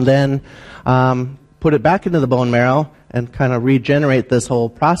 And then put it back into the bone marrow and kind of regenerate this whole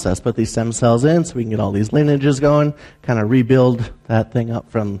process. Put these stem cells in so we can get all these lineages going, kind of rebuild that thing up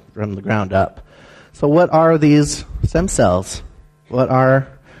from the ground up. So what are these stem cells? What are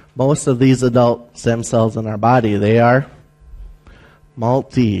most of these adult stem cells in our body? They are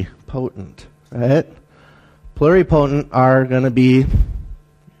multipotent, right? Pluripotent are going to be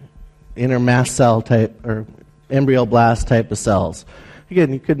inner mast cell type or embryoblast type of cells.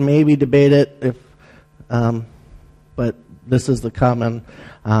 Again, you could maybe debate it, but this is the common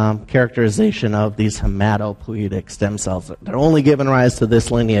characterization of these hematopoietic stem cells. They're only giving rise to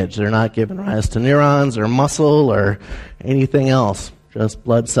this lineage. They're not giving rise to neurons or muscle or anything else, just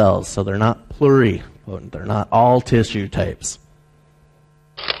blood cells. So they're not pluripotent. They're not all tissue types.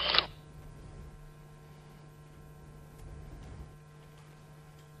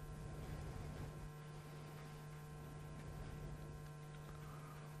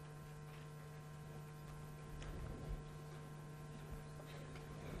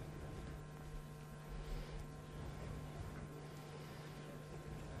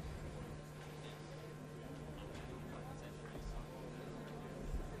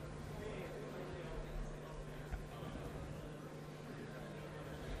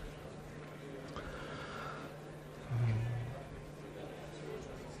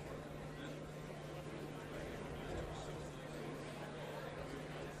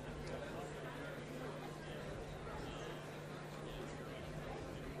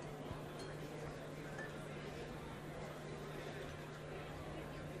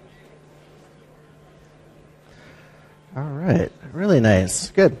 All right. Really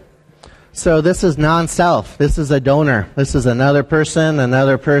nice. Good. So this is non-self. This is a donor. This is another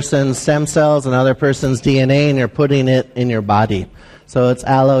person's stem cells, another person's DNA, and you're putting it in your body. So it's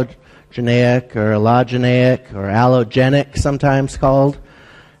allogeneic or allogenic sometimes called.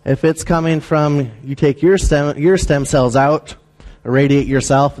 If it's coming from, you take your stem cells out, irradiate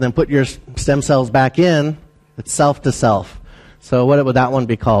yourself, and then put your stem cells back in, it's self to self. So what would that one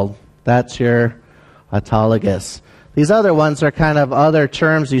be called? That's your autologous. These other ones are kind of other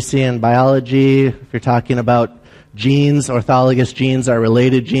terms you see in biology. If you're talking about genes, orthologous genes are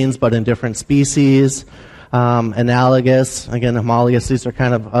related genes but in different species. Analogous, again, homologous, these are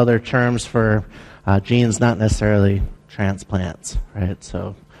kind of other terms for genes, not necessarily transplants, right?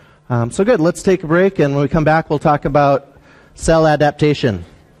 So good. Let's take a break, and when we come back, we'll talk about cell adaptation.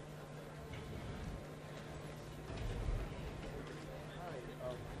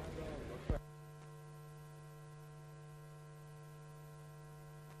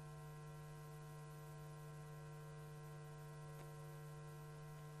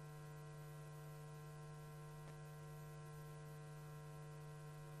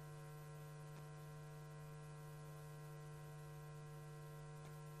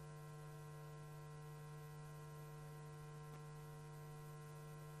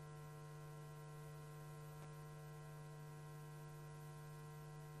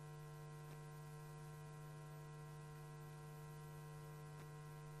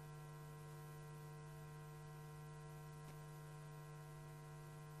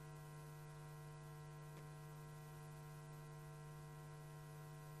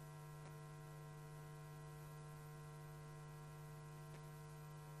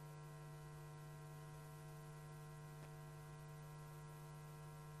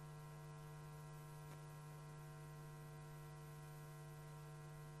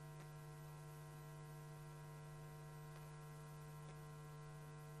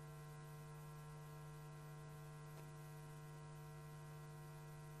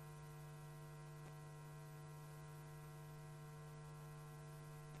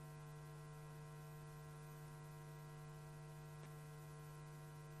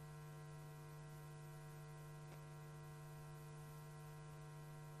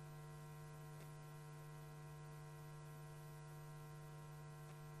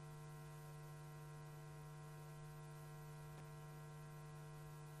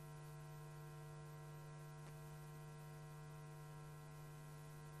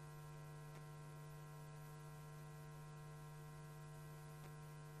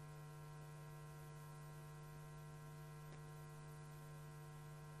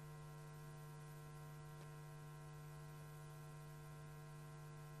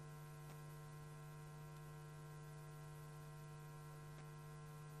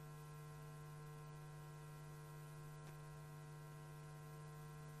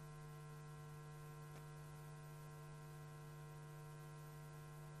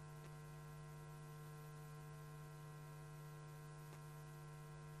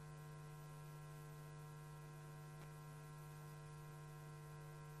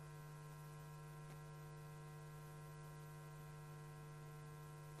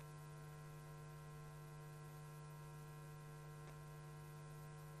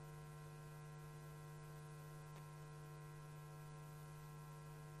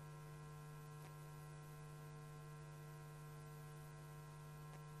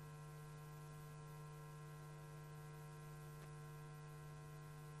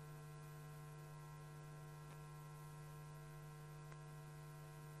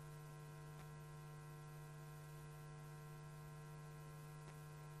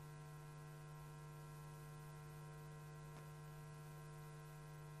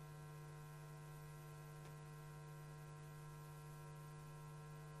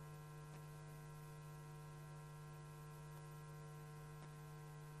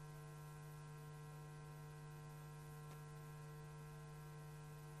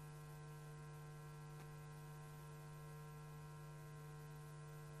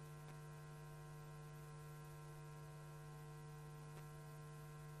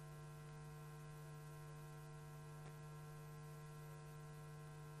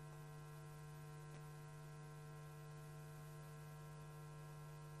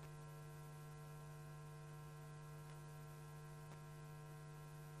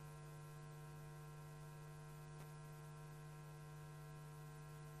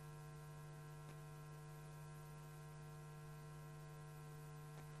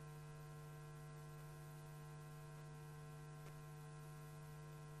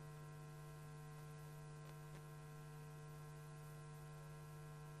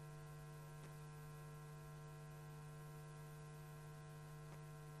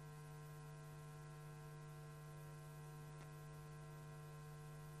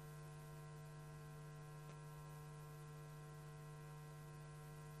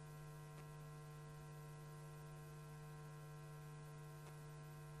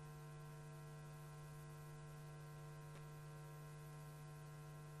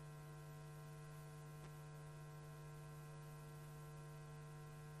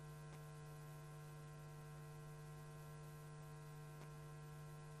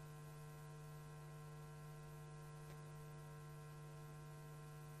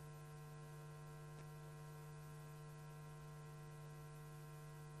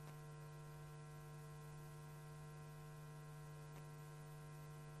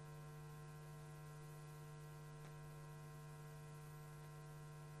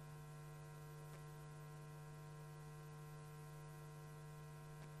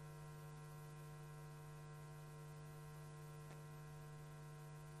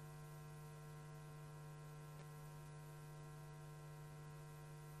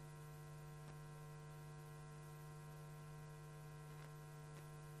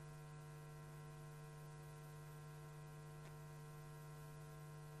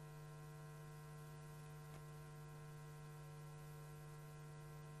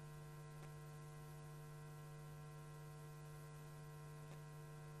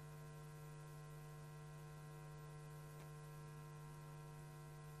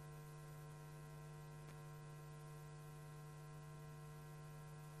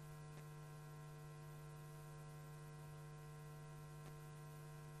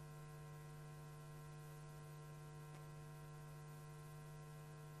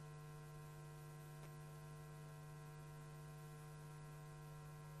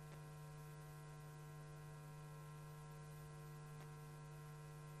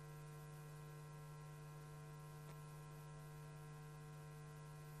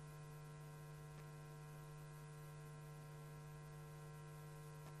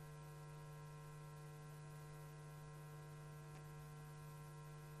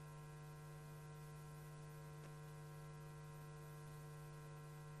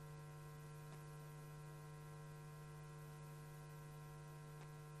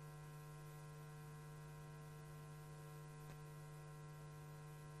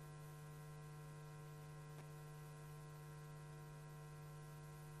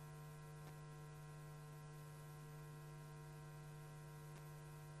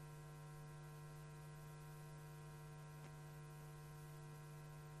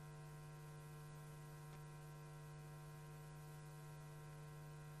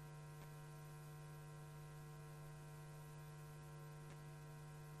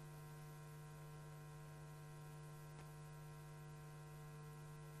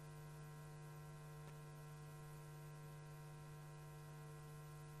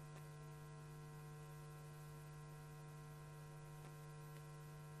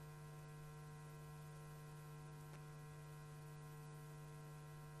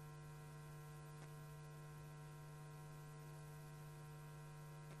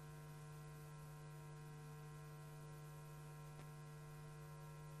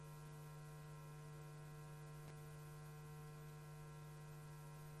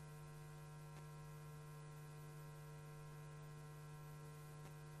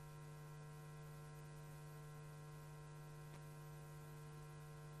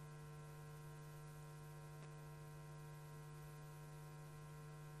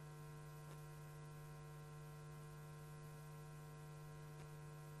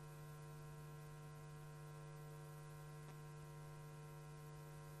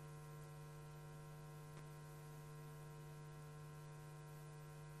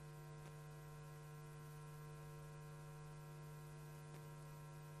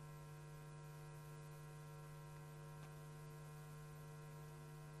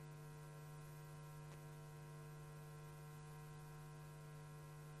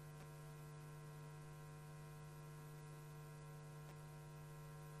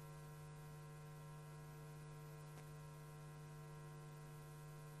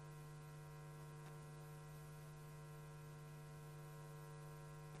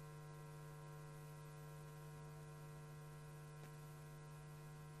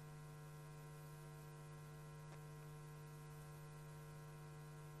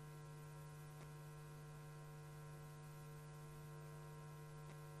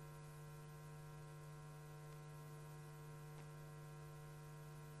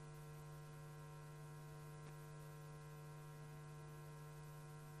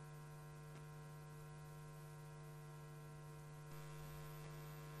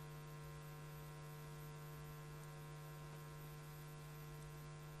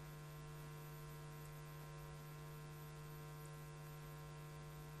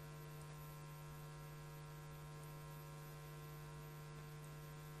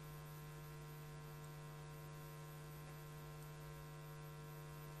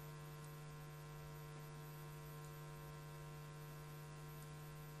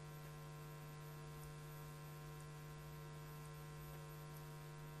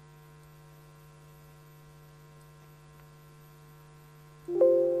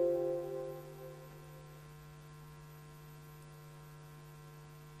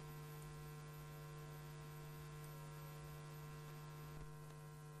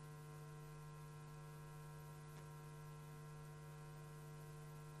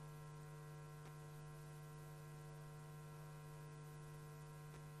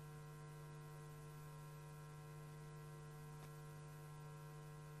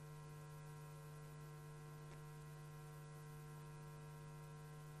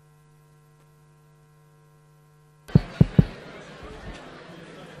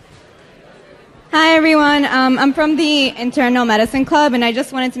 Hi, everyone. I'm from the Internal Medicine Club, and I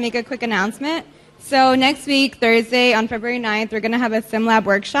just wanted to make a quick announcement. So next week, Thursday, on February 9th, we're going to have a SimLab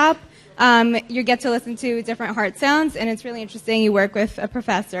workshop. You get to listen to different heart sounds, and it's really interesting. You work with a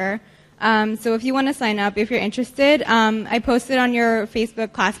professor. So if you want to sign up, if you're interested, I posted on your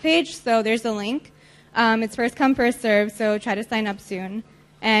Facebook class page, so there's a link. It's first come, first serve, so try to sign up soon.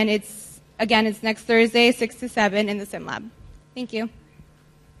 And it's next Thursday, 6 to 7 in the SimLab. Thank you.